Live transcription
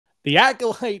The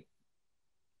Acolyte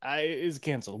is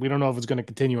canceled. We don't know if it's going to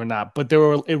continue or not, but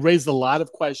it raised a lot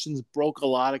of questions, broke a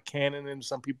lot of canon in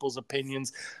some people's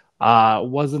opinions.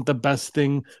 Wasn't the best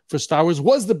thing for Star Wars,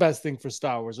 was the best thing for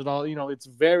Star Wars. It all, it's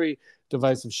a very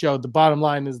divisive show. The bottom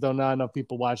line is, though, not enough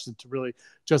people watched it to really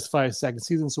justify a second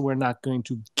season, so we're not going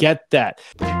to get that.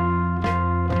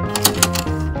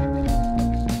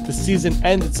 The season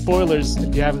ended. Spoilers.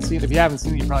 If you haven't seen it,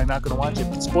 you're probably not going to watch it.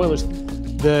 But spoilers.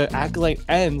 The Acolyte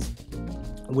ends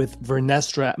with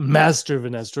Master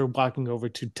Vernestra, walking over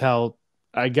to tell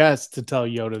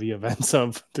Yoda the events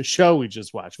of the show we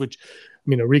just watched, which, a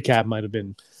recap might have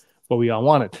been what we all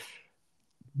wanted.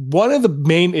 One of the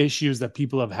main issues that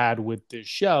people have had with this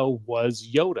show was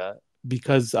Yoda,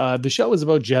 because the show is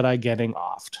about Jedi getting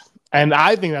offed. And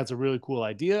I think that's a really cool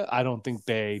idea. I don't think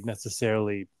they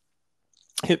necessarily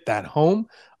hit that home.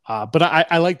 But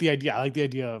I like the idea. I like the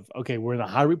idea of, okay, we're in the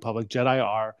High Republic. Jedi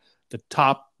are the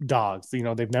top dogs.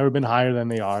 They've never been higher than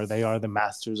they are. They are the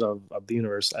masters of the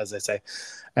universe, as they say.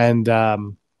 And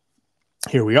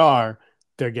here we are.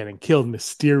 They're getting killed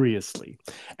mysteriously.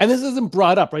 And this isn't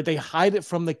brought up, right? They hide it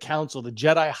from the council. The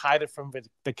Jedi hide it from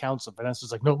the council.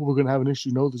 Vanessa's like, no, we're going to have an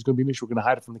issue. No, there's going to be an issue. We're going to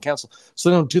hide it from the council. So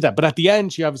they don't do that. But at the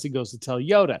end, she obviously goes to tell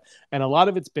Yoda. And a lot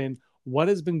of it's been, what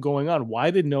has been going on? Why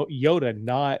did Yoda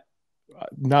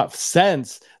not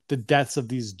sense the deaths of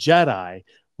these Jedi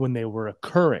when they were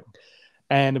occurring?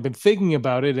 And I've been thinking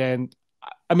about it. And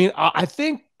I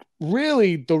think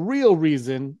really the real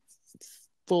reason,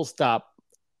 full stop,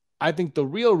 I think the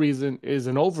real reason is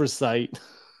an oversight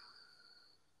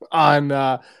on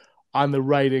the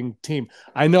writing team.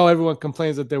 I know everyone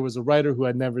complains that there was a writer who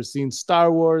had never seen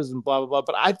Star Wars and blah, blah, blah.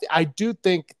 But I do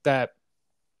think that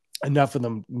enough of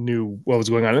them knew what was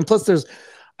going on. And plus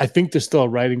I think there's still a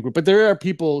writing group, but there are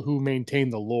people who maintain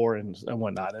the lore and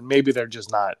whatnot. And maybe they're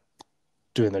just not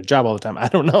doing their job all the time. I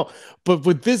don't know. But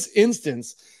with this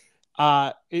instance,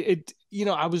 I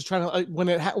was trying to,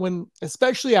 when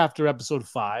especially after episode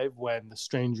 5, when the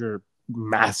stranger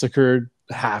massacred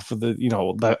half of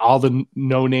all the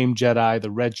no-name Jedi,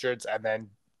 the red shirts, and then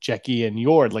Jecki and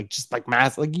Yord,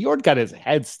 Yord got his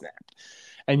head snapped,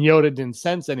 and Yoda didn't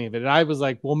sense any of it. And I was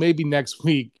like, well, maybe next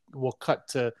week we'll cut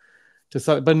to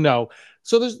something, but no.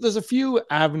 So there's a few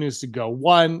avenues to go.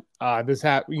 One,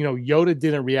 Yoda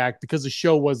didn't react because the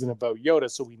show wasn't about Yoda,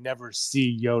 so we never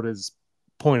see Yoda's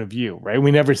point of view, right? We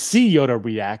never see Yoda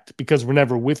react because we're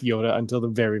never with Yoda until the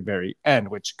very, very end,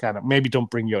 which kind of maybe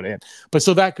don't bring Yoda in. But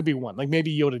so that could be one. Like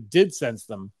maybe Yoda did sense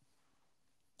them,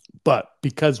 but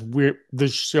because the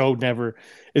show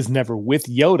is never with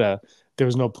Yoda, there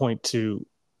was no point to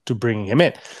bringing him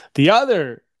in. The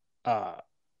other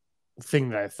thing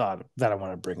that I thought that I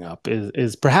want to bring up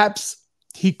is perhaps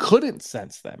he couldn't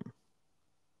sense them.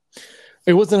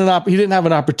 It wasn't he didn't have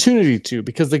an opportunity to,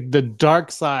 because the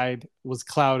dark side was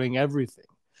clouding everything.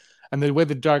 And the way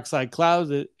the dark side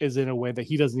clouds it is in a way that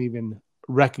he doesn't even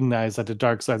recognize that the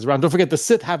dark side's around. Don't forget, the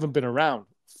Sith haven't been around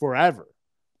forever.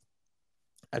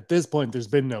 At this point, there's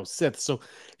been no Sith. So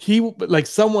he, like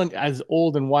someone as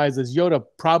old and wise as Yoda,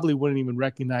 probably wouldn't even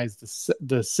recognize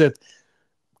the Sith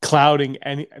clouding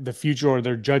the future or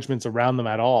their judgments around them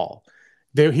at all.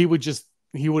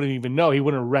 He wouldn't even know. He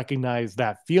wouldn't recognize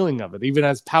that feeling of it, even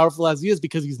as powerful as he is,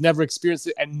 because he's never experienced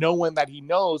it, and no one that he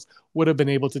knows would have been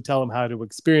able to tell him how to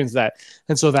experience that.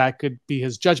 And so that could be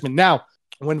his judgment. Now,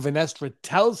 when Vernestra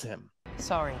tells him,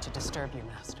 sorry to disturb you,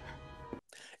 Master,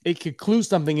 it could clue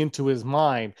something into his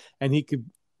mind, and he could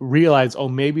realize, oh,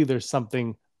 maybe there's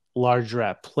something larger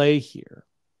at play here.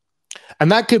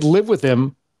 And that could live with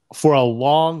him for a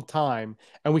long time.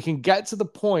 And we can get to the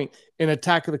point in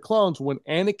Attack of the Clones when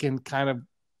Anakin kind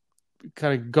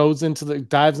of dives into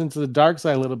the dark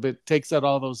side a little bit, takes out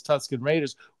all those Tusken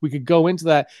Raiders. We could go into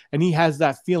that, and he has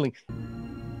that feeling.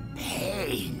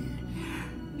 Pain.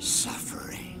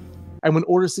 Suffering. And when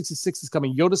Order 66 is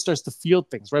coming, Yoda starts to feel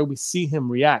things, right? We see him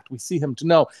react. We see him to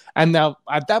know. And now,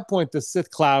 at that point, the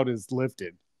Sith cloud is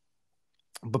lifted.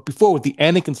 But before, with the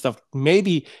Anakin stuff,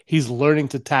 maybe he's learning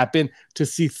to tap in to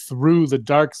see through the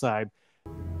dark side.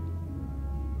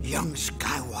 Young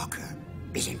Skywalker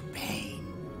is in pain.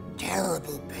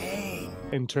 Terrible pain.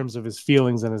 In terms of his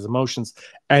feelings and his emotions,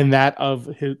 and that of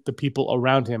the people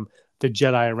around him, the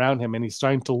Jedi around him. And he's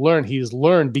starting to learn. He's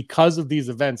learned, because of these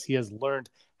events, he has learned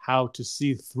how to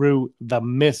see through the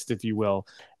mist, if you will,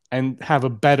 and have a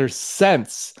better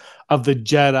sense of the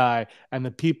Jedi and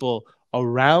the people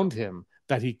around him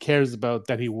that he cares about,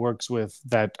 that he works with,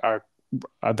 that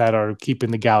are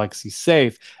keeping the galaxy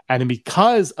safe. And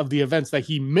because of the events that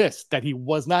he missed, that he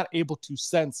was not able to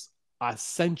sense a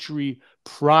century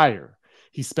prior,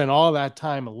 He spent all that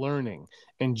time learning,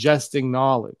 ingesting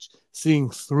knowledge, seeing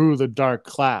through the dark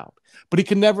cloud. But he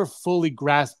could never fully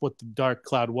grasp what the dark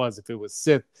cloud was. If it was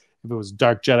Sith, if it was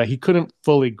Dark Jedi, he couldn't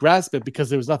fully grasp it because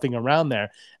there was nothing around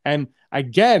there. And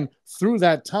again, through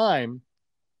that time,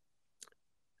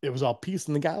 it was all peace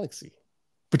in the galaxy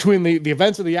between the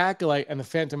events of the Acolyte and the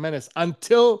Phantom Menace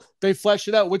until they flesh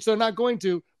it out, which they're not going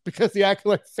to because the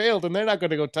Acolyte failed, and they're not going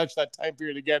to go touch that time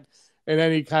period again in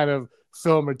any kind of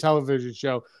film or television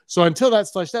show. So until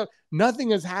that's fleshed out, nothing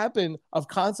has happened of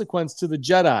consequence to the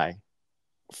Jedi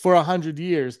for 100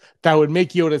 years that would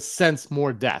make Yoda sense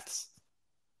more deaths.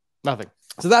 Nothing.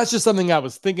 So that's just something I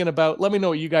was thinking about. Let me know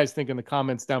what you guys think in the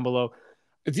comments down below.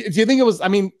 Do you think it was, I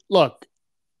mean, look,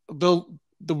 the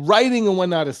writing and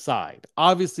whatnot aside,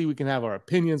 obviously we can have our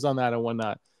opinions on that and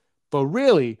whatnot, but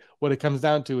really what it comes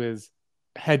down to is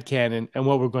headcanon and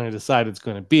what we're going to decide it's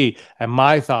going to be. And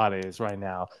my thought is right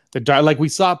now, like we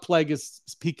saw Plagueis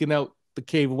peeking out the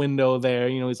cave window there,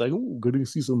 you know, he's like, oh, good to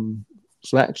see some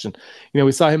action. You know,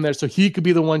 we saw him there, so he could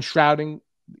be the one shrouding,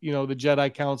 you know, the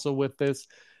Jedi Council with this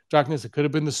darkness. It could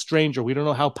have been the Stranger. We don't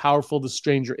know how powerful the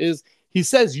Stranger is. He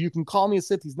says, you can call me a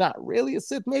Sith. He's not really a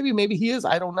Sith. Maybe he is.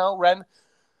 I don't know, Ren.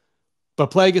 But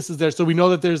Plagueis is there. So we know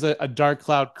that there's a dark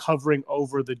cloud covering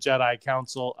over the Jedi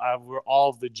Council, over all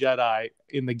of the Jedi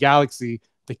in the galaxy.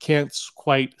 They can't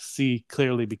quite see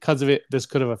clearly because of it. This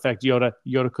could have affected Yoda.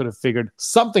 Yoda could have figured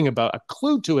something about, a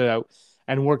clue to it out,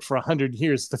 and worked for 100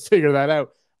 years to figure that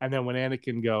out. And then when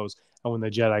Anakin goes and when the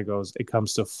Jedi goes, it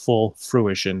comes to full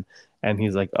fruition. And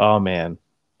he's like, oh man,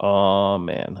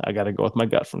 I got to go with my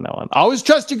gut from now on. Always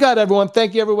trust your gut, everyone.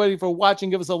 Thank you, everybody, for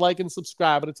watching. Give us a like and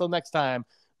subscribe. And until next time,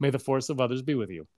 may the force of others be with you.